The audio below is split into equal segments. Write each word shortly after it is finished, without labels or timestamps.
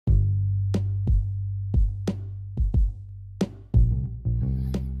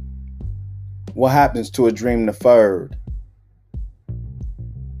What happens to a dream deferred?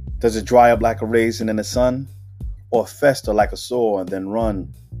 Does it dry up like a raisin in the sun? Or fester like a sore and then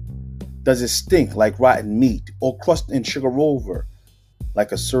run? Does it stink like rotten meat? Or crust in sugar over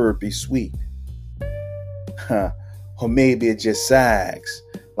like a syrupy sweet? Or maybe it just sags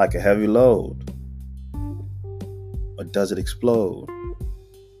like a heavy load? Or does it explode?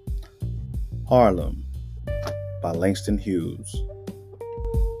 Harlem by Langston Hughes.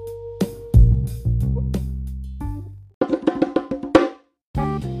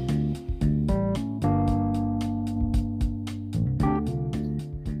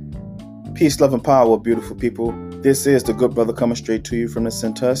 Peace, love, and power, beautiful people. This is the good brother coming straight to you from the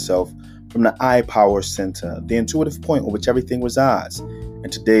center itself, from the I Power Center, the intuitive point on which everything resides.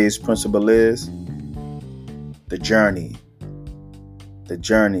 And today's principle is the journey. The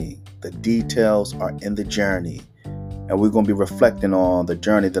journey. The details are in the journey. And we're going to be reflecting on the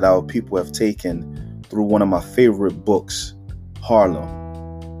journey that our people have taken through one of my favorite books, Harlem.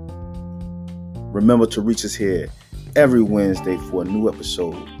 Remember to reach us here every Wednesday for a new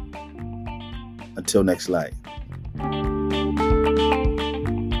episode. Until next light.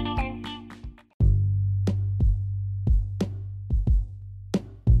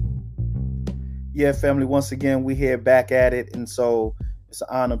 Yeah, family, once again, we here back at it. And so it's an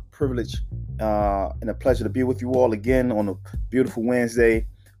honor, privilege, and a pleasure to be with you all again on a beautiful Wednesday.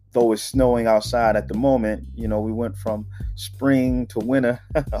 Though it's snowing outside at the moment, we went from spring to winter.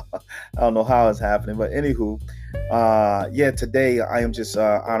 I don't know how it's happening, but anywho, today I am just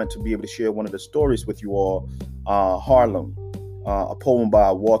honored to be able to share one of the stories with you all. Harlem, a poem by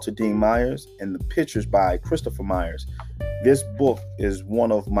Walter Dean Myers and the pictures by Christopher Myers. This book is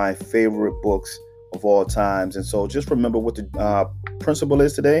one of my favorite books of all times. And so just remember what the principle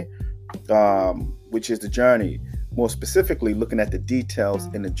is today, which is the journey. More specifically, looking at the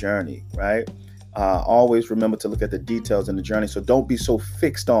details in the journey, right? Always remember to look at the details in the journey. So don't be so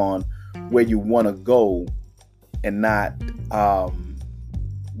fixed on where you want to go and not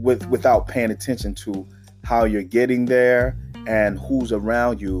without paying attention to how you're getting there and who's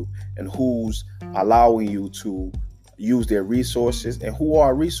around you and who's allowing you to use their resources and who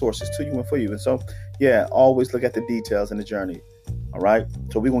are resources to you and for you. And so, always look at the details in the journey. All right.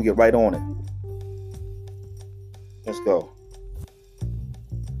 So we're going to get right on it. Let's go.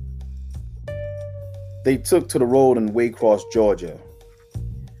 They took to the road in Waycross, Georgia,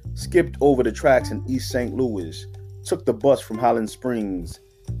 skipped over the tracks in East St. Louis, took the bus from Highland Springs,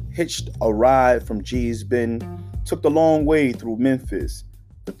 hitched a ride from Gee's Bend, took the long way through Memphis,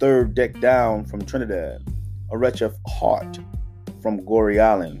 the third deck down from Trinidad, a wretch of heart from Goree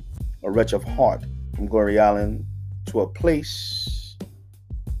Island, to a place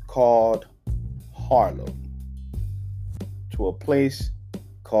called Harlem.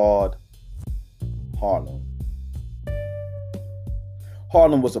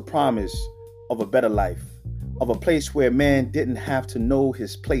 Harlem was a promise of a better life, of a place where man didn't have to know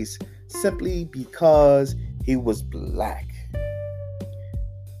his place simply because he was black.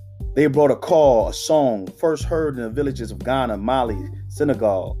 They brought a call, a song, first heard in the villages of Ghana, Mali,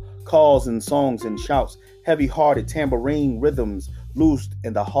 Senegal, calls and songs and shouts, heavy-hearted tambourine rhythms loosed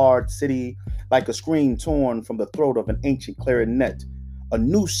in the hard city like a scream torn from the throat of an ancient clarinet. A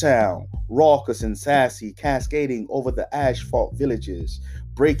new sound, raucous and sassy, cascading over the asphalt villages,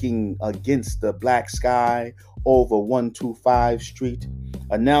 breaking against the black sky over 125 Street,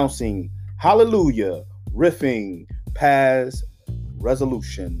 announcing hallelujah, riffing past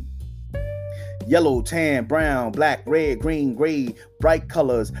resolution. Yellow, tan, brown, black, red, green, gray, bright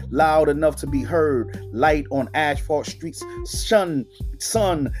colors, loud enough to be heard. Light on asphalt streets, sun,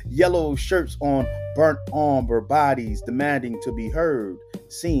 yellow shirts on burnt umber bodies, demanding to be heard,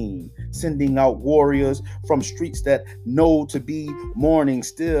 seen, sending out warriors from streets that know to be mourning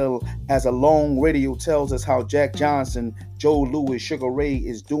still, as a long radio tells us how Jack Johnson, Joe Louis, Sugar Ray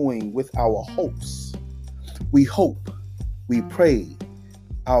is doing with our hopes. We hope, we pray,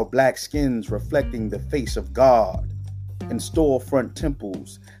 our black skins reflecting the face of God. In storefront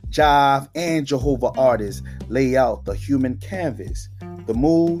temples, Jive and Jehovah artists lay out the human canvas. The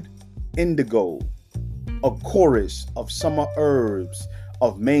mood, indigo. A chorus of summer herbs,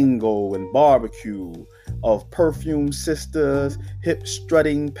 of mango and barbecue, of perfume sisters, hip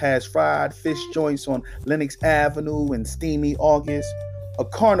strutting past fried fish joints on Lenox Avenue in steamy August. A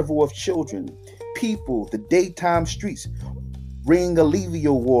carnival of children, people, the daytime streets, ring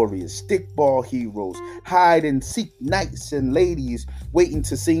Alivio warriors, stickball heroes, hide and seek knights and ladies, waiting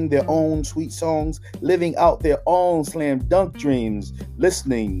to sing their own sweet songs, living out their own slam dunk dreams,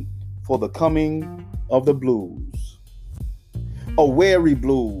 listening for the coming of the blues. A weary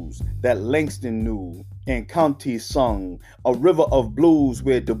blues that Langston knew and County sung, a river of blues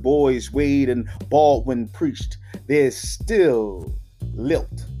where Du Bois, Wade, and Baldwin preached. There's still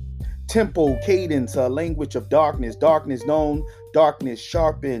lilt, tempo, cadence, a language of darkness, darkness known, darkness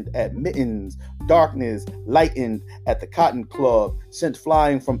sharpened at mittens, darkness lightened at the Cotton Club, sent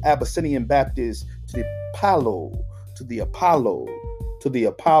flying from Abyssinian Baptist to the Apollo, to the Apollo, to the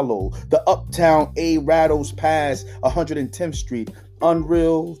Apollo. The uptown A rattles past 110th Street,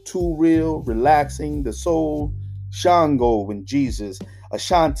 unreal, too real, relaxing the soul. Shango and Jesus,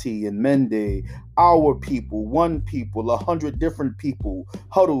 Ashanti and Mende, our people, one people, 100 different people,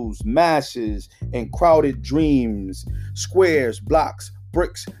 huddles, masses, and crowded dreams, squares, blocks,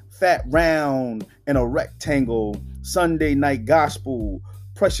 bricks, fat round, and a rectangle, Sunday night gospel.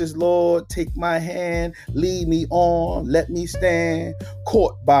 Precious Lord, take my hand, lead me on, let me stand,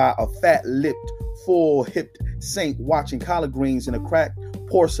 caught by a fat-lipped, full-hipped saint watching collard greens in a cracked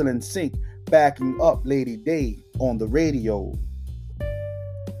porcelain sink, backing up Lady Day on the radio.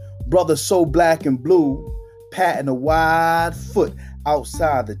 Brother so black and blue, patting a wide foot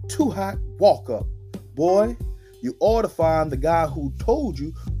outside the too hot walk-up. Boy, you ought to find the guy who told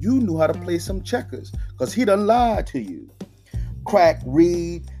you knew how to play some checkers, because he done lied to you. Crack,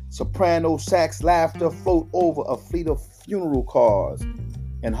 reed, soprano, sax, laughter float over a fleet of funeral cars.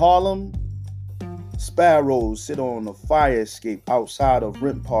 In Harlem, sparrows sit on a fire escape outside of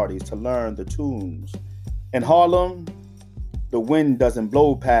rent parties to learn the tunes. In Harlem, the wind doesn't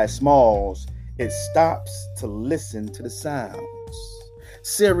blow past Smalls. It stops to listen to the sounds.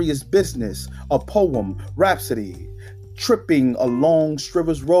 Serious business, a poem, rhapsody, tripping along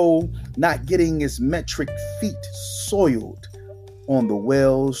Strivers Road, not getting his metric feet soiled on the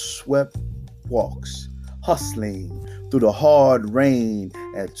well-swept walks, hustling through the hard rain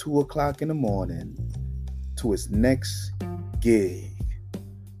at 2 o'clock in the morning to his next gig.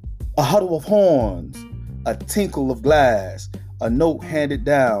 A huddle of horns, a tinkle of glass, a note handed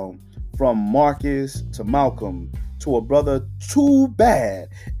down from Marcus to Malcolm to a brother too bad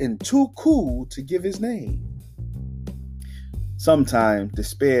and too cool to give his name. Sometimes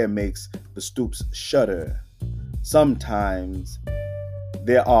despair makes the stoops shudder. Sometimes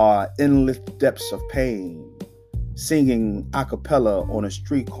there are endless depths of pain, singing a cappella on a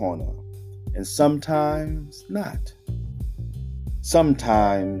street corner, and sometimes not.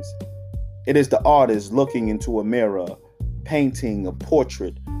 Sometimes it is the artist looking into a mirror, painting a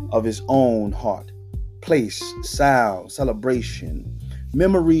portrait of his own heart, place, sound, celebration,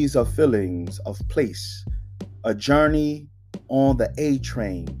 memories of feelings of place, a journey on the A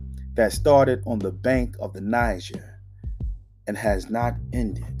train that started on the bank of the Niger and has not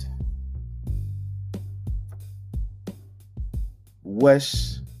ended.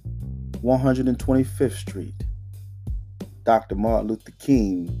 West 125th Street, Dr. Martin Luther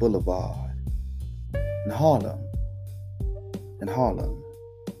King Boulevard, in Harlem.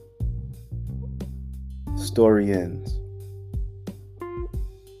 The story ends.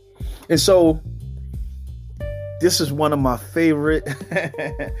 And so, this is one of my favorite.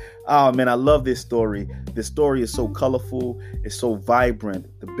 Oh man, I love this story. This story is so colorful. It's so vibrant.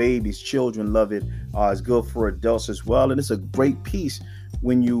 The babies, children love it. It's good for adults as well. And it's a great piece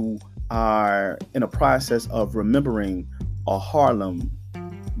when you are in a process of remembering a Harlem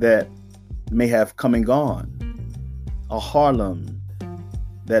that may have come and gone. A Harlem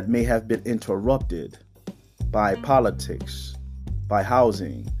that may have been interrupted by politics, by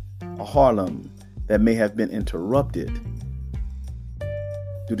housing. A Harlem that may have been interrupted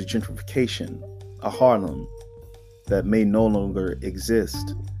due to gentrification, a Harlem that may no longer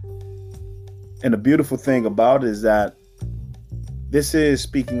exist. And the beautiful thing about it is that this is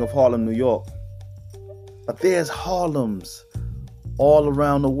speaking of Harlem, New York, but there's Harlems all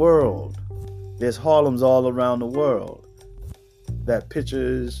around the world. There's Harlems all around the world that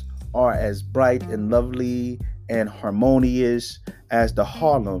pictures are as bright and lovely and harmonious as the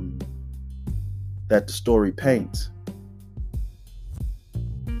Harlem that the story paints.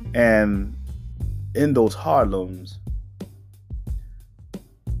 And in those Harlems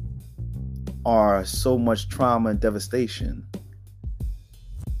are so much trauma and devastation.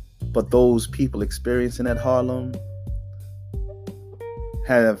 But those people experiencing that Harlem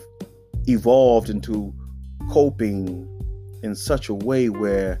have evolved into coping in such a way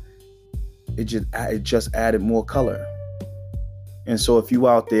where it just added more color. And so if you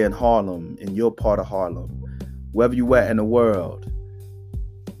out there in Harlem, in your part of Harlem, wherever you at in the world,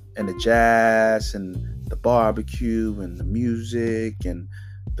 and the jazz and the barbecue and the music and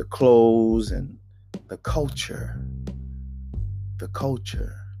the clothes and the culture,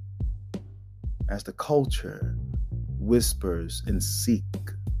 as the culture whispers and seek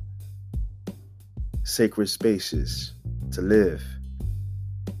sacred spaces to live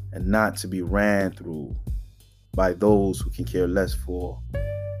and not to be ran through by those who can care less for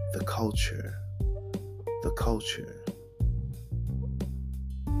the culture. The culture.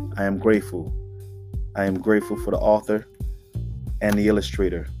 I am grateful. I am grateful for the author and the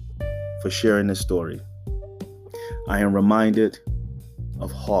illustrator for sharing this story. I am reminded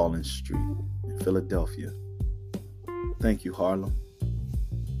of Harlan Street in Philadelphia. Thank you, Harlem.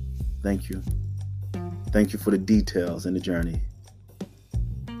 Thank you. Thank you for the details and the journey.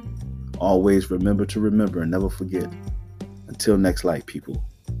 Always remember to remember and never forget. Until next light, people.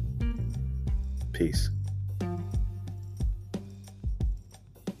 Peace.